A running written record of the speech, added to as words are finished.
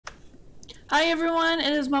Hi everyone,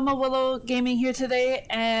 it is Mama Willow Gaming here today,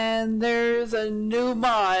 and there's a new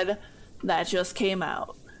mod that just came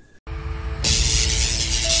out.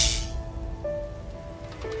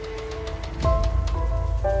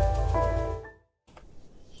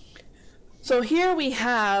 So here we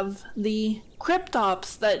have the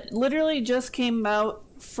KRYPTOPS that literally just came out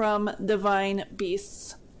from Divine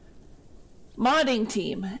Beasts modding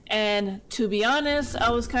team, and to be honest, I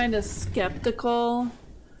was kind of skeptical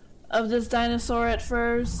of this dinosaur at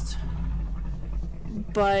first,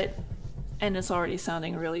 and it's already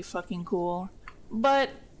sounding really fucking cool, but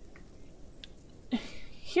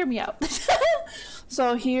hear me out.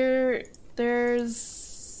 So here, the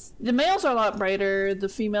males are a lot brighter, the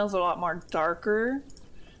females are a lot more darker.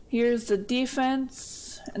 Here's the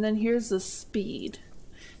defense, and then here's the speed.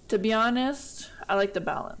 To be honest, I like the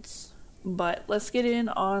balance, but let's get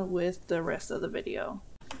on with the rest of the video.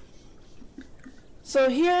 So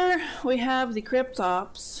here we have the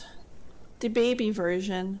KRYPTOPS, the baby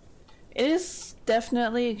version. It is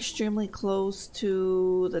definitely extremely close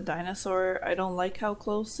to the dinosaur. I don't like how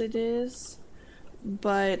close it is,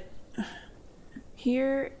 but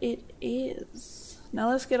here it is. Now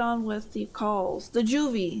let's get on with the calls, the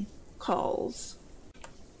juvie calls.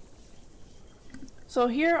 So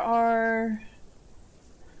here's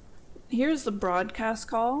the broadcast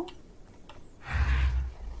call.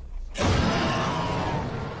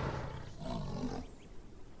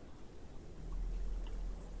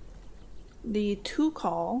 The to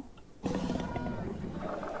call,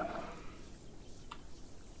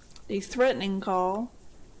 the threatening call,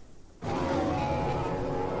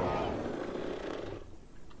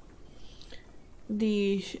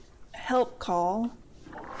 the help call,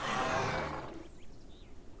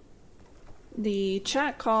 the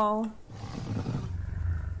chat call,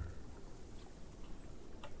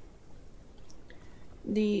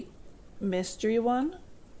 the mystery one,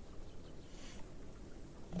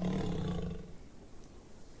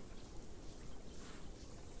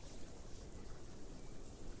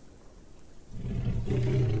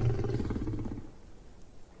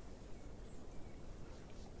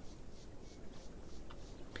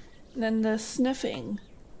 then the sniffing.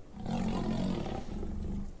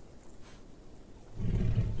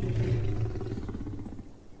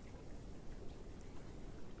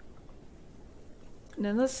 And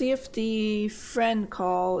then let's see if the friend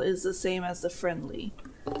call is the same as the friendly.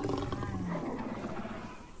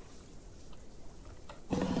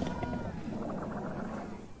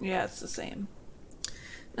 Yeah, it's the same.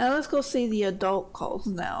 Now let's go see the adult calls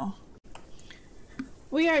now.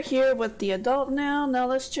 We are here with the adult now. Now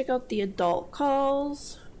let's check out the adult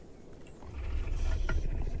calls.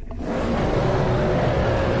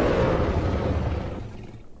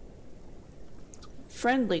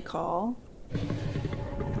 Friendly call.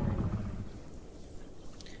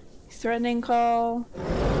 Threatening call.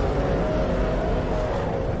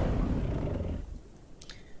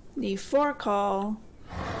 The for call.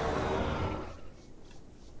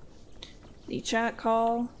 The chat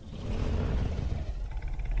call.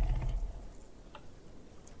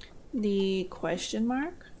 The question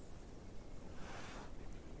mark.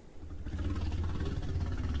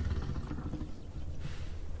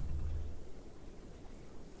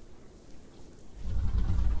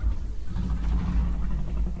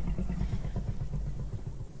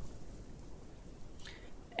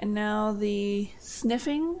 And now the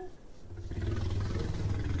sniffing.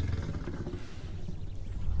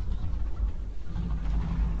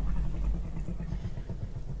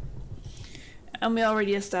 And we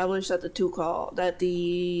already established that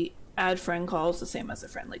the add friend call is the same as the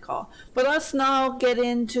friendly call. But let's now get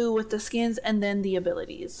into with the skins and then the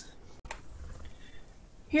abilities.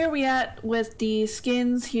 Here we at with the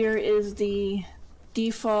skins. Here is the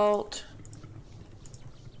default.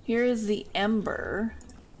 Here is the Ember.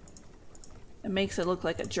 It makes it look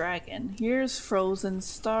like a dragon. Here's Frozen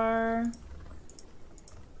Star.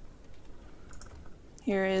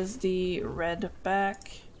 Here is the red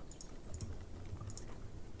back.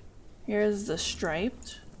 Here's the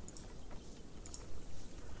striped,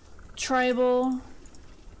 tribal,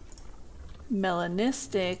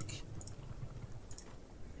 melanistic,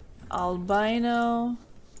 albino,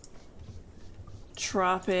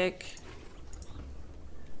 tropic,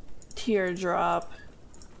 teardrop,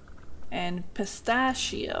 and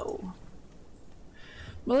pistachio.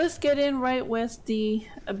 Well, let's get in right with the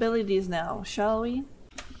abilities now, shall we?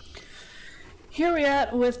 Here we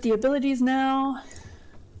at with the abilities now.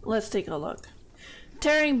 Let's take a look.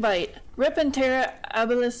 Tearing Bite. Rip and tear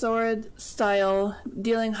Abyssaloid style,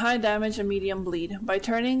 dealing high damage and medium bleed. By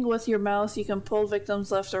turning with your mouse, you can pull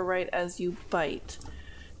victims left or right as you bite.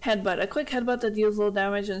 Headbutt. A quick headbutt that deals low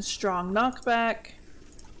damage and strong knockback.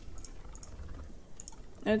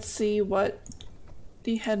 Let's see what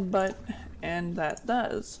the headbutt and that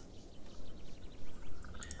does.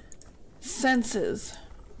 Senses.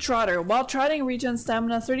 Trotter. While trotting, regen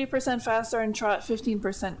stamina 30% faster and trot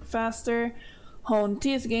 15% faster. Hone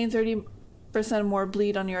teeth. Gain 30% more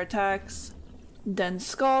bleed on your attacks. Dense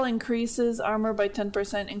Skull. Increases armor by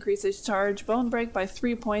 10%. Increases charge. Bone Break by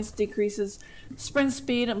 3 points. Decreases sprint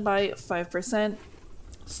speed by 5%.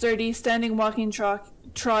 Sturdy. Standing, walking,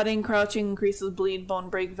 trotting, crouching. Increases bleed, bone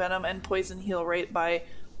break, venom, and poison heal rate by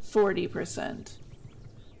 40%.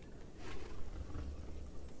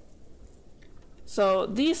 So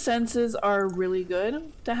these senses are really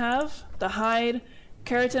good to have. The hide,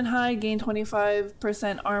 keratin hide, gain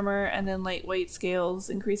 25% armor, and then lightweight scales,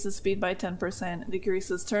 increases speed by 10%,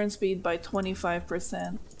 decreases turn speed by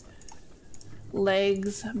 25%.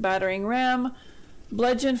 Legs, battering ram,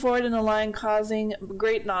 bludgeon forward in a line, causing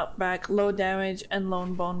great knockback, low damage, and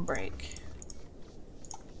lone bone break.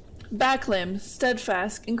 Back limb,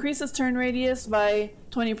 steadfast, increases turn radius by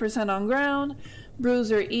 20% on ground.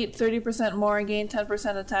 Bruiser, eat 30% more, gain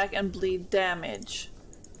 10% attack and bleed damage.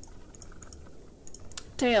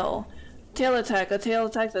 Tail. Tail attack. A tail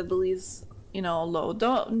attack that bleeds, low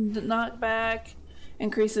knockback.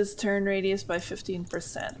 Increases turn radius by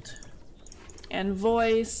 15%. And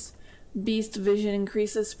voice. Beast vision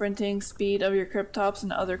increases sprinting speed of your KRYPTOPS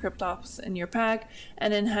and other KRYPTOPS in your pack.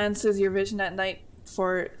 And enhances your vision at night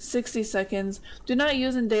for 60 seconds. Do not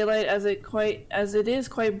use in daylight as it is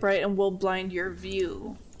quite bright and will blind your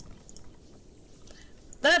view.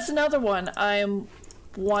 That's another one I'm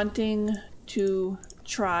wanting to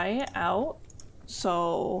try out.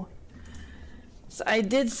 So I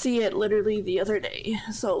did see it literally the other day.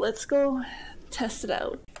 So let's go test it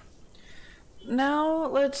out. Now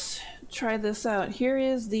let's try this out. Here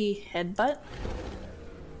is the headbutt.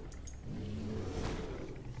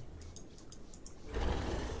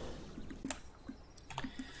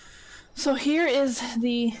 So here is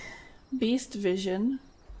the beast vision.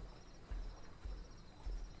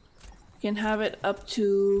 You can have it up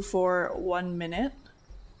to for 1 minute.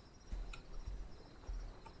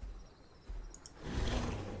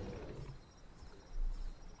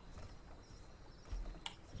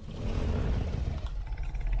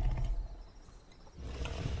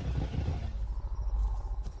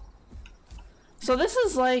 So this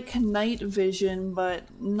is like night vision, but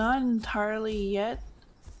not entirely yet.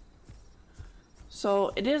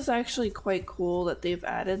 So it is actually quite cool that they've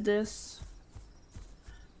added this.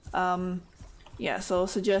 Yeah, so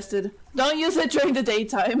suggested don't use it during the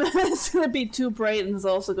daytime. It's gonna be too bright and it's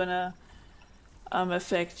also gonna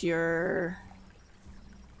affect your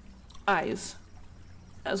eyes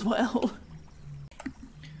as well.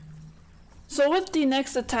 So with the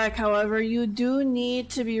next attack, however, you do need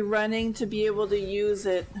to be running to be able to use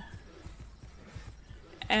it.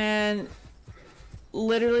 And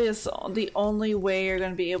literally it's the only way you're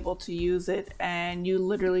going to be able to use it, and you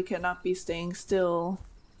literally cannot be staying still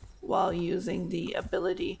while using the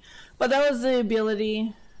ability. But that was the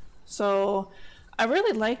ability, so I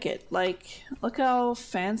really like it. Like, look how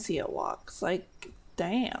fancy it walks. Like,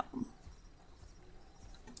 damn.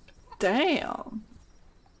 Damn.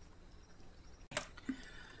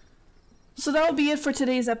 So that will be it for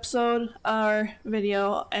today's episode, our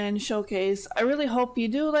video and showcase. I really hope you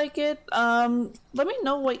do like it. Let me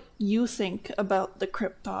know what you think about the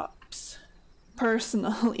KRYPTOPS,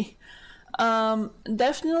 personally.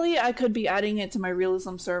 Definitely I could be adding it to my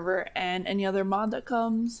realism server and any other mod that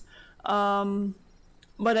comes.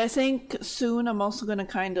 But I think soon I'm also going to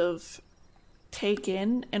kind of take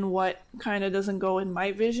in what kind of doesn't go in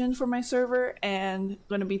my vision for my server, and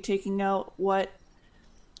going to be taking out what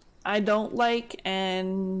I don't like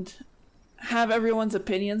and have everyone's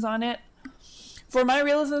opinions on it. For my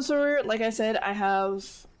realism server, like I said, I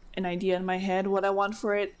have an idea in my head what I want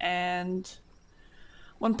for it, and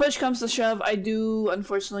when push comes to shove, I do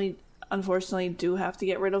unfortunately do have to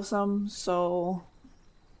get rid of some. So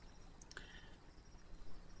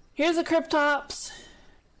here's a KRYPTOPS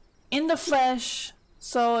in the flesh.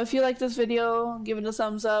 So if you like this video, give it a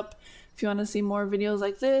thumbs up. If you want to see more videos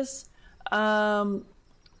like this,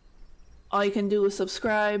 all you can do is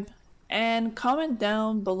subscribe and comment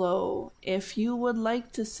down below if you would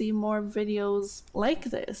like to see more videos like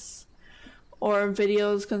this, or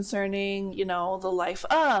videos concerning, you know, the life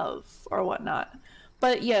of or whatnot.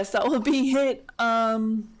 But yes, that will be it. I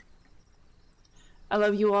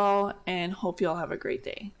love you all and hope you all have a great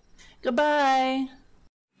day. Goodbye.